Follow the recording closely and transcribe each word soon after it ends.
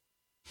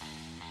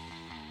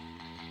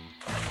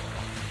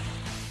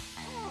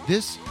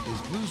This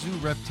is Blue Zoo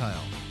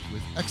Reptile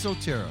with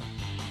Exoterra.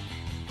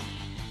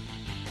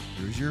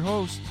 Here's your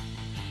host,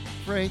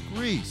 Frank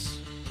Reese.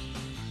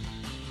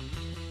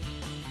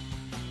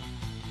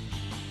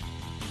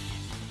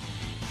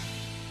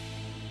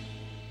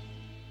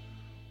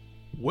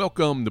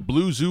 Welcome to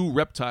Blue Zoo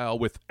Reptile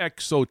with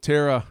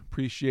Exoterra.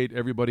 Appreciate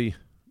everybody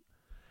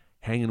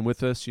hanging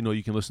with us. You know,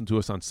 you can listen to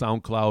us on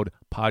SoundCloud,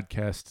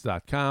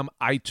 podcasts.com,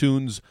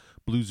 iTunes,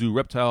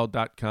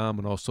 bluezooreptile.com,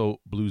 and also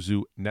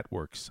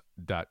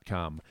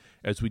bluezoonetworks.com.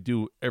 As we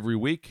do every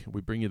week,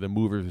 we bring you the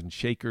movers and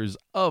shakers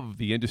of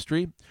the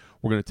industry.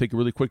 We're going to take a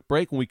really quick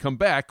break. When we come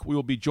back, we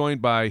will be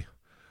joined by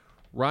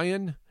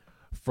Ryan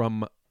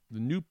from the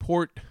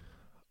Newport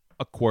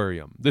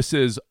Aquarium. This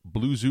is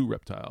Blue Zoo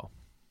Reptile.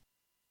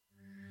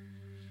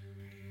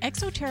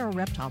 Exoterra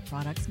reptile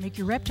products make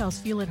your reptiles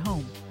feel at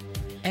home.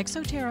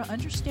 Exoterra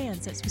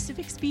understands that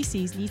specific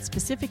species need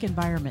specific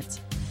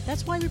environments.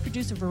 That's why we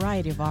produce a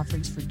variety of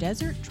offerings for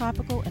desert,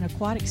 tropical, and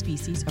aquatic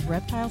species of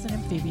reptiles and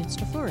amphibians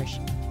to flourish.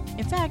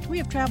 In fact, we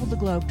have traveled the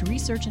globe to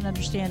research and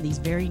understand these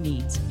very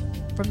needs.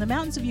 From the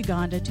mountains of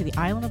Uganda to the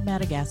island of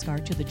Madagascar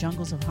to the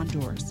jungles of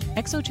Honduras,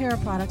 Exoterra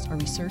products are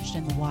researched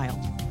in the wild.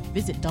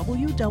 Visit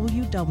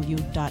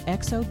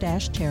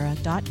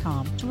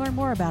www.exo-terra.com to learn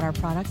more about our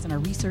products and our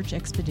research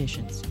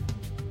expeditions.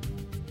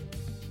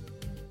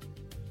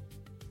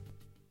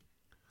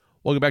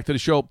 Welcome back to the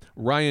show.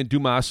 Ryan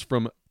Dumas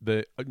from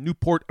the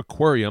Newport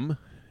Aquarium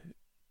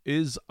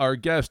is our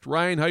guest.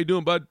 Ryan, how you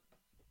doing, bud?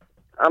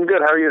 I'm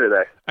good. How are you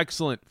today?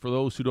 Excellent. For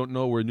those who don't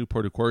know where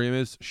Newport Aquarium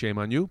is, shame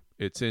on you.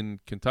 It's in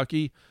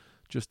Kentucky,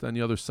 just on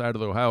the other side of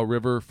the Ohio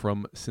River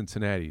from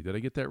Cincinnati. Did I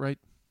get that right?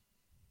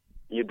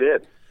 You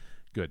did.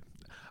 Good.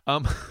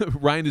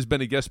 Ryan has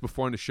been a guest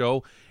before on the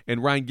show.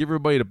 And Ryan, give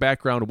everybody the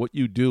background of what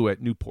you do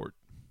at Newport.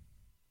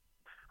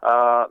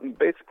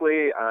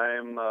 Basically,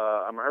 I'm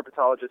a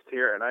herpetologist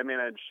here, and I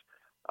manage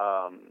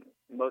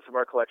most of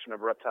our collection of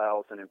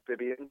reptiles and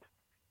amphibians,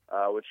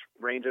 which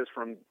ranges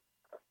from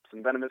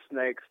some venomous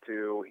snakes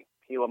to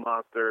Gila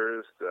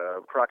monsters,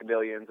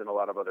 crocodilians, and a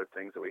lot of other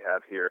things that we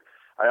have here.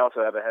 I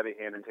also have a heavy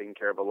hand in taking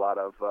care of a lot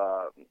of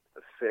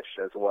fish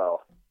as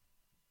well.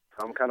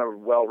 So I'm kind of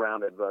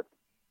well-rounded, but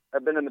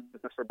I've been in the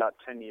business for about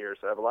 10 years,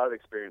 so I have a lot of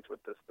experience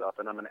with this stuff,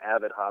 and I'm an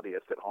avid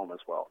hobbyist at home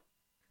as well.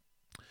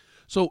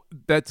 So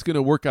that's going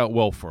to work out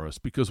well for us,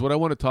 because what I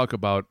want to talk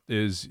about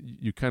is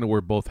you kind of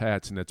wear both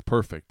hats, and that's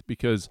perfect,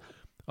 because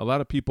a lot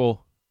of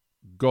people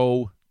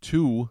go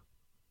to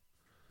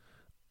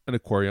an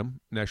aquarium,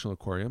 national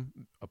aquarium,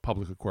 a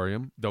public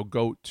aquarium. They'll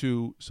go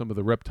to some of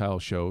the reptile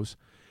shows,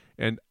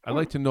 and I'd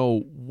like to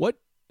know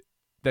what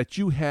that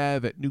you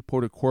have at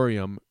Newport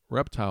Aquarium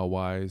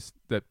reptile-wise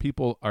that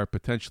people are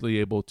potentially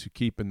able to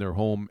keep in their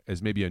home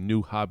as maybe a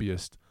new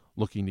hobbyist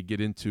looking to get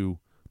into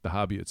the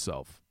hobby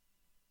itself.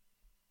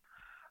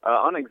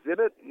 On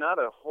exhibit, not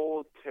a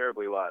whole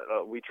terribly lot.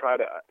 We try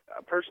to,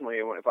 personally,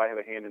 if I have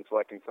a hand in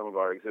selecting some of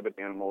our exhibit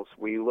animals,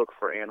 we look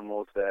for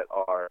animals that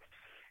are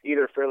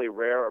either fairly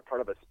rare or part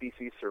of a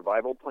species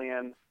survival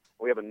plan.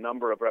 We have a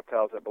number of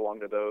reptiles that belong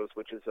to those,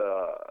 which is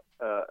a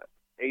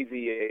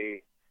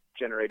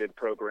AZA-generated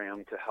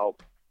program to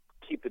help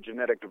keep the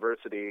genetic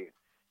diversity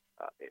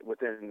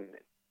within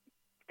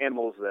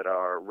animals that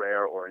are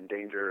rare or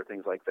endangered,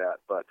 things like that.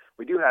 But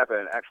we do have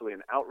actually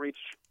an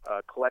outreach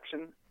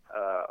collection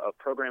of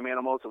program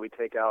animals that we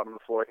take out on the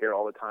floor here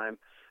all the time,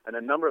 and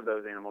a number of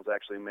those animals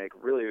actually make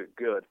really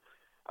good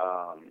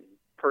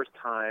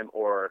first-time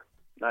or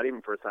not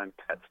even first-time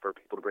pets for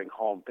people to bring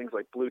home. Things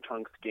like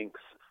blue-tongued skinks,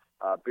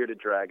 bearded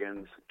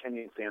dragons,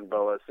 Kenyan sand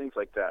boas, things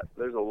like that.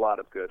 There's a lot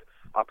of good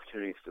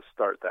opportunities to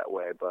start that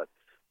way. But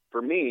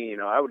for me,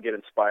 I would get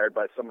inspired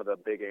by some of the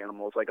big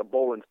animals, like a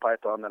Boland's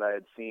python that I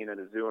had seen at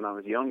a zoo when I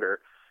was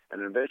younger,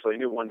 and eventually I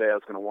knew one day I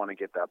was going to want to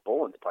get that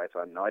Boland's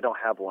python. Now, I don't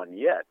have one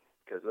yet,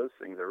 because those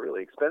things are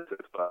really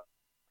expensive, but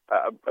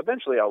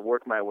eventually I'll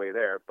work my way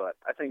there. But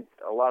I think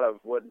a lot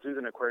of what zoos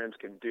and aquariums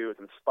can do is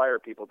inspire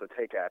people to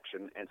take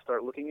action and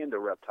start looking into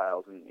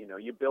reptiles, and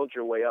you build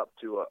your way up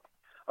to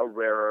a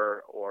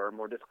rarer or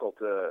more difficult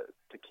to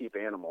keep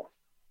animal.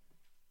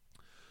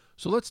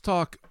 So let's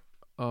talk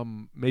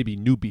maybe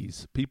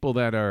newbies, people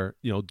that are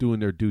doing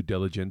their due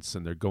diligence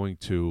and they're going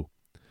to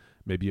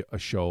maybe a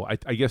show.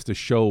 I guess the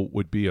show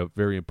would be a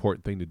very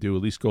important thing to do.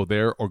 At least go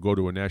there or go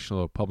to a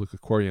national or public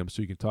aquarium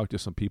so you can talk to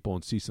some people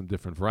and see some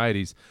different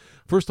varieties.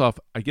 First off,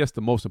 I guess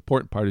the most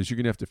important part is you're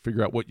going to have to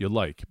figure out what you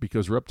like,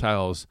 because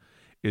reptiles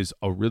is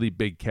a really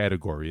big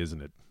category,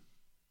 isn't it?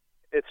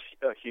 It's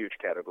a huge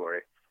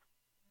category,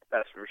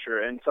 that's for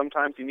sure. And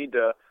sometimes you need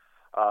to,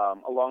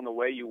 along the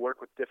way, you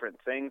work with different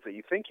things that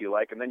you think you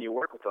like, and then you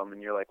work with them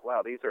and you're like,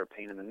 wow, these are a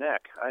pain in the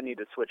neck. I need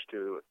to switch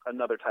to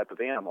another type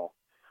of animal.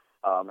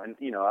 And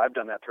I've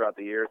done that throughout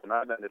the years, and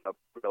I've ended up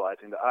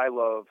realizing that I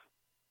love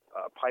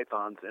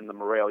pythons in the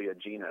Moralia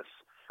genus,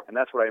 and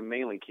that's what I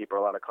mainly keep are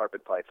a lot of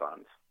carpet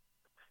pythons.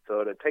 So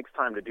it takes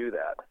time to do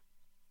that.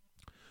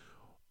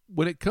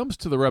 When it comes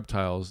to the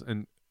reptiles,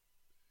 and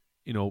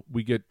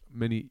we get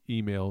many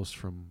emails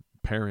from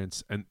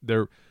parents, and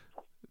they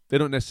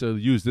don't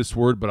necessarily use this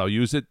word, but I'll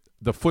use it.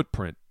 The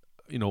footprint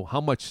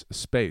how much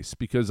space,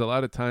 because a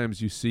lot of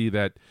times you see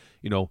that,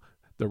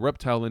 the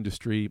reptile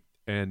industry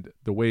and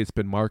the way it's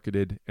been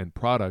marketed and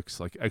products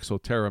like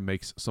Exoterra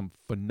makes some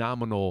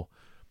phenomenal,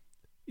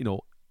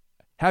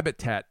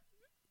 habitat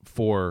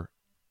for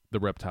the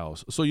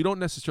reptiles. So you don't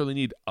necessarily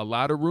need a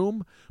lot of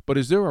room, but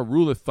is there a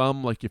rule of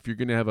thumb, like if you're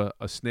going to have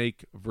a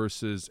snake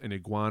versus an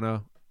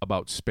iguana,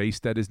 about space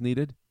that is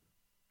needed?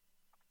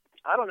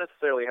 I don't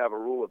necessarily have a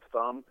rule of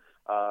thumb.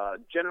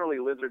 Generally,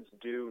 lizards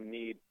do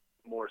need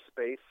more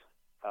space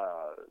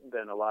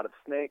than a lot of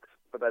snakes,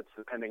 but that's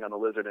depending on the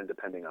lizard and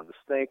depending on the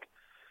snake.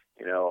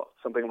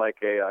 Something like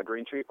a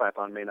green tree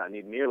python may not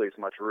need nearly as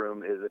much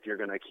room as if you're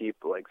going to keep,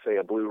 like, say,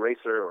 a blue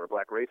racer or a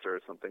black racer or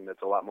something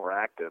that's a lot more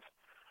active.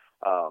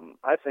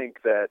 I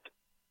think that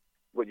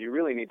what you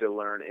really need to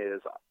learn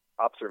is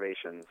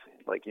observations.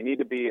 Like, you need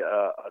to be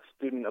a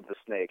student of the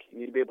snake. You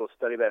need to be able to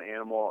study that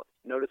animal,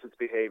 notice its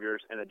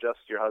behaviors, and adjust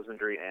your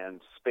husbandry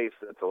and space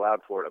that's allowed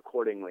for it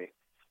accordingly.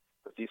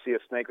 If you see a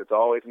snake that's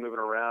always moving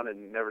around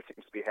and never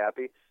seems to be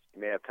happy,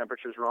 you may have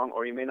temperatures wrong,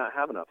 or you may not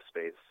have enough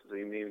space, so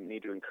you may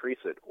need to increase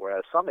it.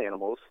 Whereas some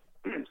animals,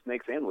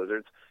 snakes and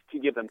lizards, if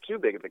you give them too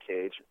big of a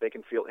cage, they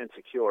can feel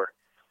insecure,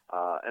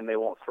 and they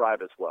won't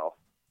thrive as well.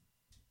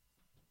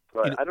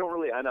 But I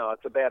know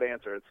it's a bad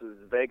answer. It's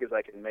as vague as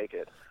I can make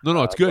it.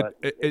 No, it's good.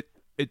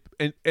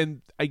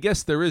 And I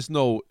guess there is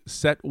no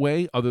set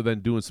way other than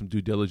doing some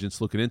due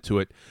diligence, looking into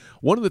it.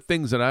 One of the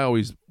things that I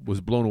always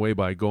was blown away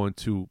by going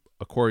to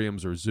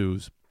aquariums or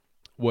zoos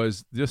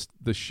was just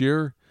the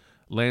sheer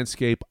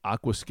landscape,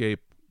 aquascape,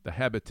 the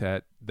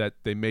habitat that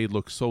they made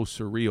look so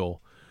surreal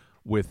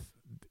with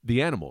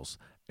the animals.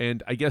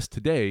 And I guess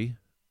today,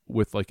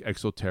 with like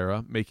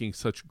Exoterra making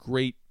such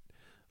great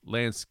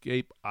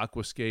landscape,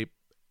 aquascape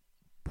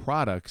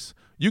products,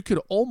 you could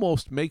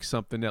almost make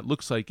something that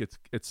looks like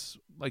it's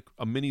like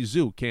a mini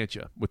zoo, can't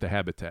you, with the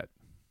habitat?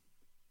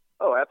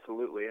 Oh,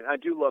 absolutely. And I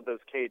do love those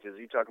cages.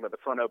 You're talking about the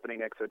front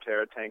opening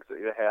Exoterra tanks that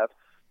you have.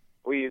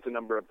 We use a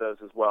number of those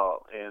as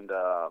well. And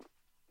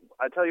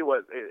I tell you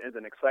what is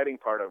an exciting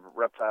part of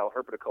reptile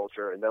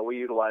herpetoculture, and that we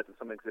utilize in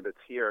some exhibits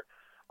here,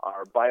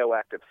 are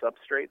bioactive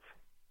substrates.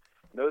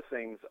 Those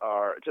things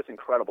are just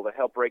incredible. They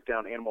help break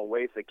down animal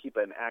waste. They keep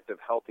an active,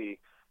 healthy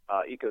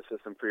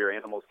ecosystem for your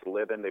animals to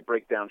live in. They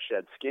break down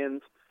shed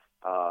skins,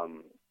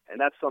 and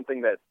that's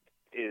something that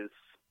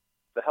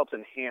helps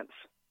enhance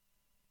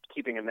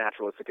keeping a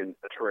naturalistic in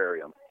a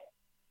terrarium.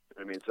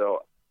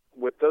 So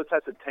with those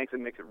types of tanks,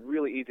 it makes it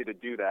really easy to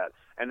do that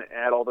and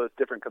add all those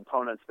different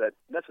components that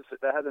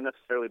hasn't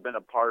necessarily been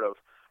a part of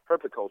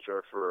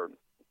herpetoculture for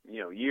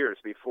years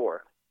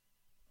before.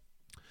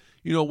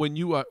 When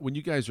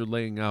you guys are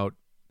laying out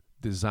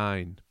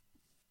design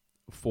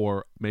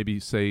for maybe,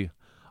 say,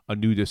 a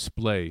new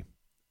display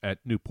at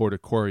Newport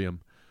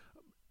Aquarium,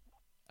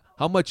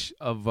 how much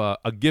of a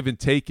give and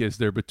take is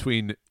there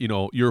between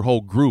your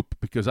whole group?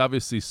 Because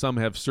obviously some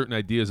have certain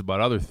ideas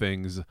about other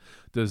things.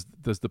 Does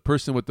the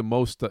person with the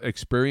most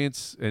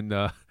experience and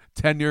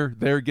tenure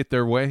there get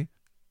their way?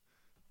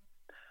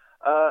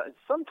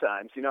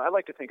 Sometimes, I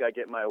like to think I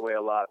get my way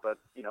a lot, but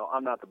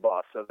I'm not the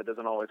boss, so it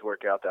doesn't always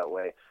work out that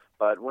way.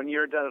 But when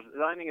you're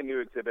designing a new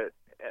exhibit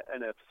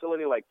in a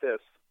facility like this,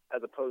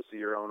 as opposed to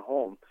your own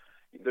home,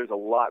 there's a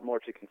lot more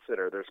to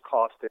consider. There's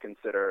cost to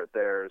consider.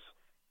 There's,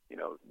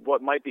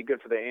 what might be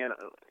good for the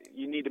animal.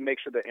 You need to make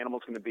sure the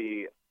animal's going to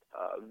be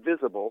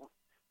visible,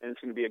 and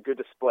it's going to be a good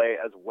display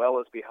as well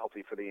as be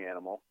healthy for the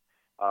animal,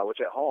 which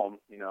at home,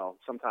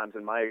 sometimes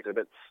in my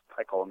exhibits,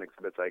 I call them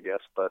exhibits, I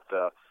guess, but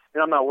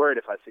I'm not worried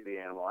if I see the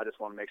animal. I just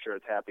want to make sure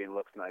it's happy and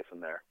looks nice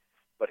in there.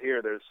 But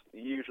here, there's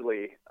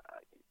usually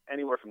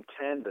anywhere from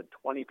 10 to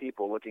 20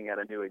 people looking at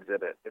a new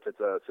exhibit if it's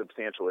a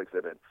substantial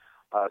exhibit.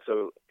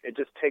 So it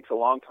just takes a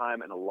long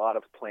time and a lot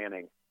of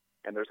planning,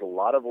 and there's a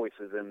lot of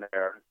voices in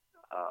there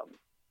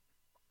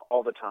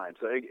all the time.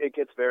 So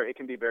it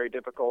can be very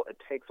difficult. It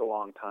takes a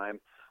long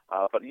time,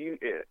 but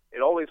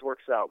it always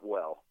works out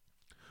well.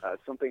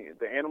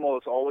 The animal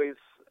is always,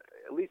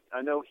 at least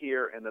I know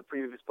here in the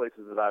previous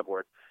places that I've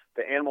worked,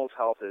 the animal's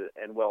health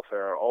and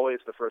welfare are always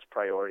the first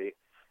priority.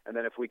 And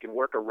then if we can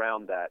work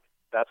around that,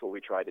 that's what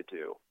we try to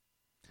do.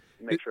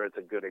 Make sure it's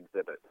a good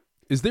exhibit.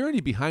 Is there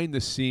any behind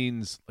the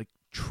scenes, like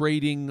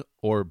trading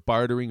or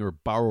bartering or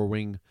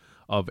borrowing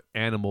of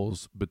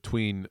animals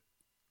between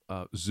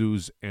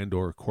zoos and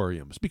or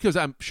aquariums? Because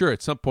I'm sure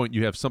at some point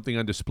you have something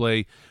on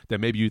display that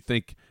maybe you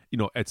think,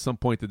 at some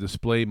point the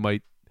display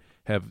might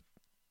have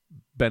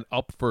been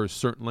up for a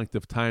certain length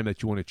of time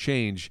that you want to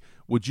change.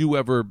 Would you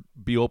ever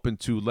be open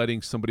to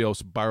letting somebody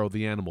else borrow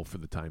the animal for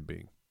the time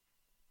being?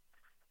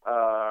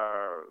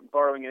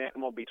 Borrowing an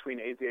animal between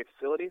AZA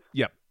facilities?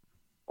 Yep.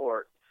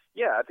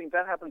 I think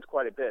that happens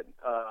quite a bit.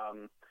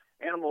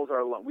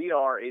 We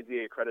are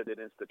AZA accredited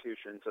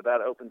institution, so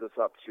that opens us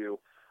up to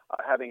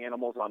having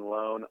animals on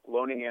loan,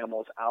 loaning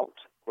animals out,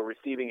 or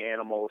receiving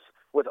animals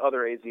with other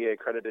AZA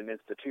accredited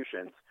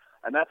institutions.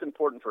 And that's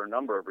important for a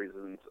number of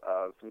reasons.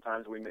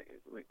 Sometimes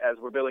as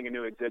we're building a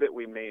new exhibit,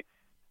 we may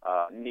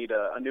need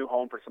a new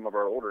home for some of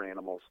our older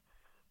animals,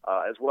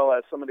 as well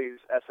as some of these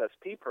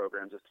SSP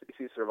programs, the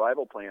species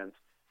survival plans.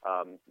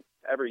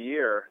 Every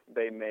year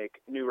they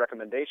make new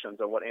recommendations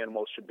on what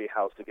animals should be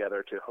housed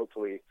together to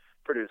hopefully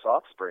produce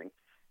offspring.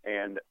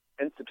 And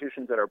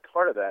institutions that are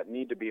part of that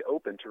need to be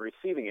open to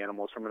receiving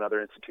animals from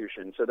another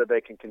institution so that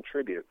they can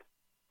contribute.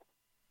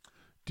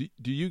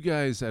 Do you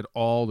guys at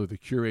all, or the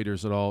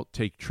curators at all,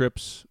 take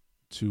trips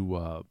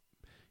to,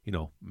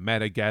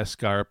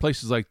 Madagascar,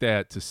 places like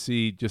that, to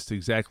see just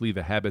exactly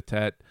the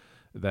habitat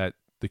that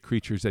the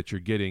creatures that you're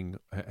getting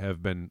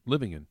have been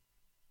living in?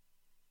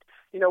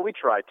 We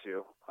try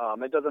to.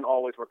 It doesn't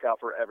always work out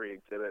for every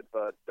exhibit,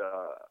 but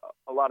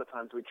a lot of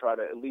times we try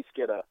to at least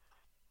get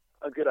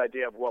a good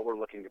idea of what we're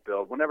looking to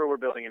build. Whenever we're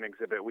building an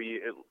exhibit,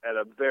 we, at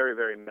a very,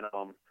 very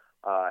minimum,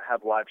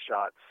 have live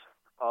shots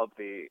of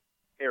the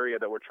area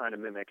that we're trying to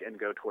mimic and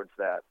go towards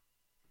that.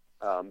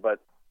 But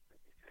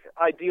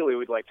ideally,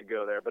 we'd like to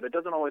go there, but it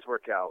doesn't always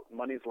work out.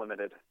 Money's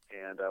limited,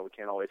 and we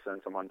can't always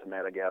send someone to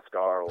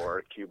Madagascar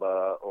or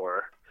Cuba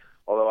or...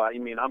 Although,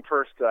 I'm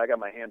first. I got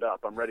my hand up.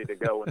 I'm ready to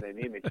go when they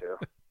need me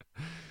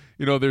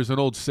to. There's an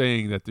old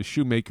saying that the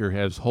shoemaker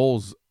has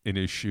holes in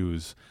his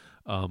shoes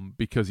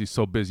because he's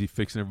so busy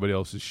fixing everybody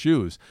else's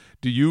shoes.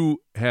 Do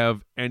you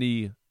have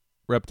any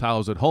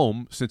reptiles at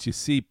home, since you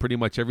see pretty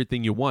much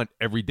everything you want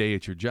every day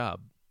at your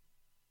job?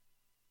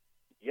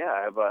 Yeah,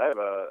 I have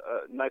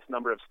a nice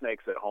number of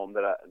snakes at home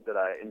that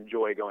I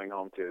enjoy going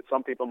home to.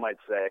 Some people might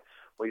say,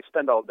 well, you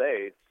spend all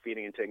day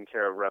feeding and taking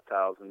care of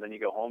reptiles, and then you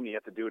go home and you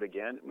have to do it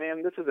again.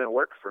 Man, this isn't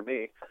work for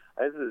me.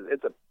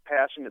 It's a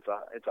passion. It's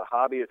a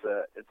hobby. It's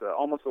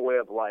almost a way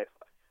of life.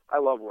 I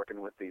love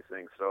working with these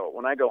things. So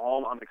when I go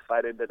home, I'm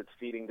excited that it's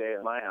feeding day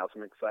at my house.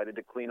 I'm excited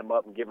to clean them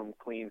up and give them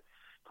clean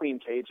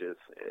cages.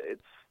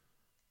 It's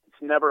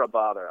never a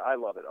bother. I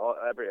love it.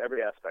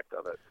 Every aspect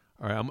of it.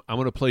 All right, I'm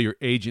going to play your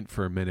agent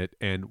for a minute,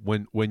 and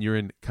when you're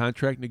in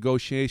contract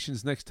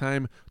negotiations next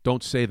time,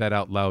 don't say that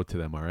out loud to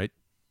them, all right?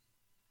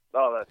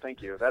 Oh,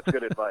 thank you. That's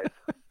good advice.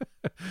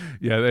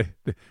 Yeah,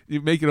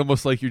 you make it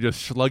almost like you're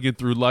just slugging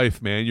through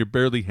life, man. You're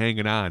barely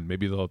hanging on.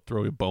 Maybe they'll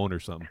throw you a bone or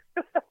something.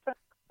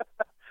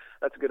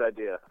 That's a good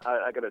idea.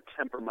 I got to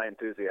temper my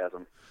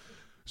enthusiasm.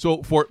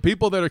 So for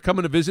people that are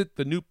coming to visit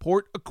the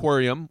Newport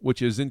Aquarium,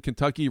 which is in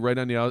Kentucky, right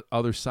on the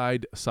other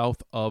side,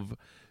 south of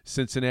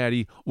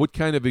Cincinnati, what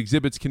kind of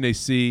exhibits can they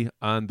see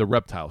on the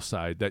reptile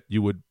side that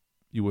you would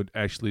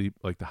actually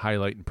like to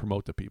highlight and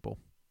promote to people?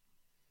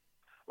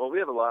 Well, we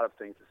have a lot of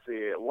things to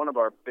see. One of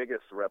our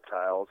biggest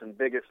reptiles and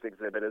biggest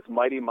exhibit is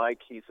Mighty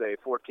Mike. He's a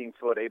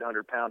 14-foot,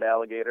 800-pound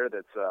alligator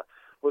that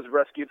was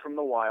rescued from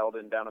the wild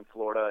down in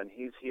Florida, and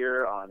he's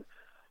here on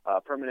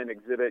permanent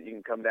exhibit. You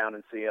can come down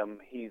and see him.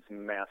 He's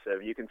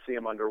massive. You can see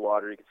him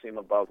underwater. You can see him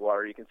above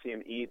water. You can see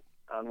him eat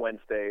on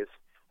Wednesdays.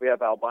 We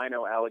have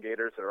albino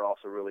alligators that are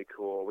also really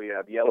cool. We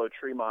have yellow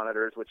tree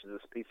monitors, which is a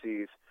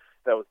species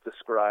that was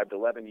described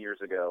 11 years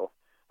ago.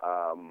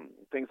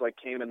 Things like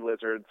caiman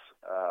lizards,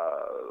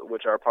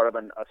 which are part of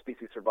a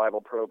species survival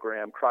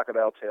program,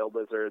 crocodile-tailed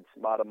lizards,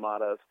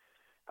 mata-matas.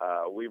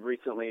 We've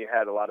recently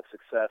had a lot of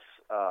success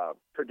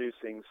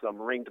producing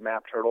some ringed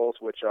map turtles,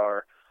 which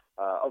are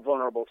a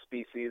vulnerable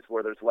species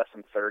where there's less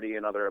than 30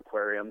 in other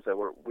aquariums that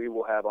we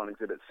will have on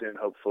exhibit soon,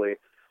 hopefully.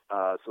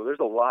 So there's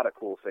a lot of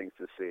cool things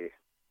to see.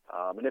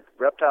 And if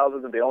reptiles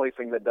isn't the only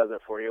thing that does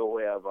it for you,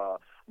 we have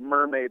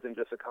mermaids in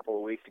just a couple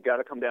of weeks. You got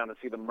to come down and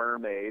see the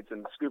mermaids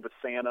and Scuba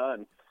Santa,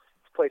 and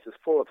this place is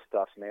full of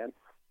stuff, man.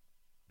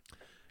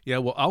 Yeah,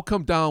 well, I'll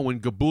come down when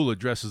Gabula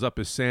dresses up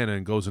as Santa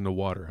and goes in the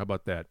water. How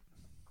about that?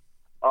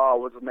 Oh,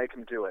 let's make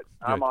him do it.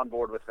 Good. I'm on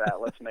board with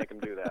that. Let's make him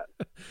do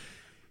that.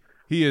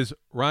 He is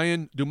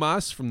Ryan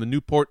Dumas from the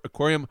Newport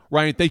Aquarium.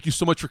 Ryan, thank you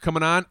so much for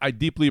coming on. I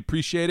deeply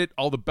appreciate it.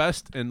 All the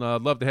best, and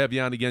love to have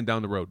you on again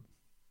down the road.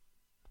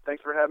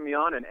 Thanks for having me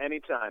on, and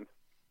anytime.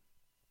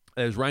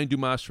 As Ryan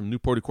Dumas from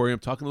Newport Aquarium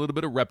talking a little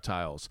bit of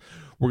reptiles.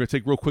 We're going to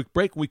take a real quick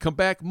break. When we come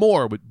back,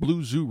 more with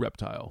Blue Zoo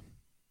Reptile.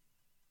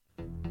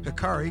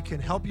 Hikari can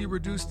help you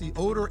reduce the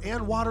odor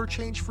and water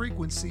change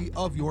frequency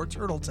of your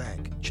turtle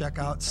tank. Check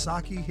out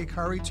Saki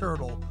Hikari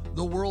Turtle,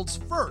 the world's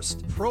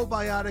first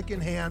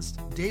probiotic-enhanced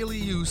daily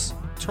use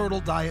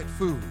turtle diet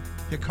food.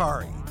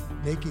 Hikari,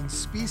 making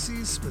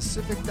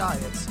species-specific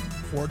diets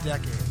for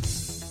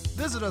decades.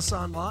 Visit us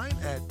online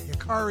at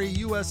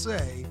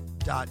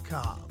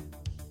hikariusa.com.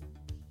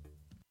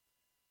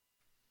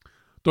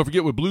 Don't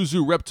forget, with Blue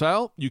Zoo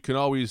Reptile, you can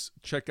always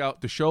check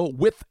out the show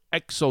with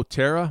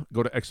Exoterra.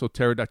 Go to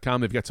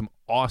exoterra.com. They've got some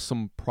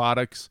awesome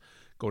products.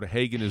 Go to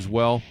Hagen as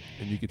well,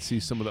 and you can see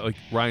some of the, like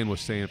Ryan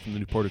was saying from the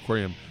Newport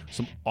Aquarium,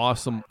 some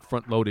awesome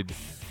front-loaded,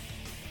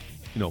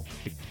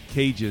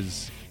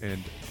 cages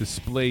and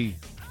display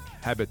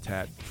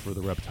habitat for the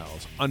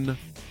reptiles.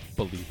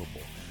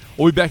 Unbelievable.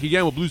 We'll be back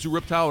again with Blue Zoo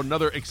Reptile,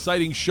 another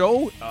exciting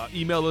show.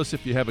 Email us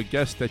if you have a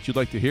guest that you'd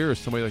like to hear or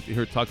somebody like to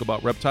hear talk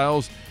about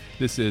reptiles.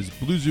 This is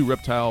Blue Zoo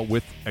Reptile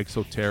with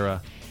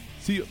Exoterra.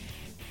 See you.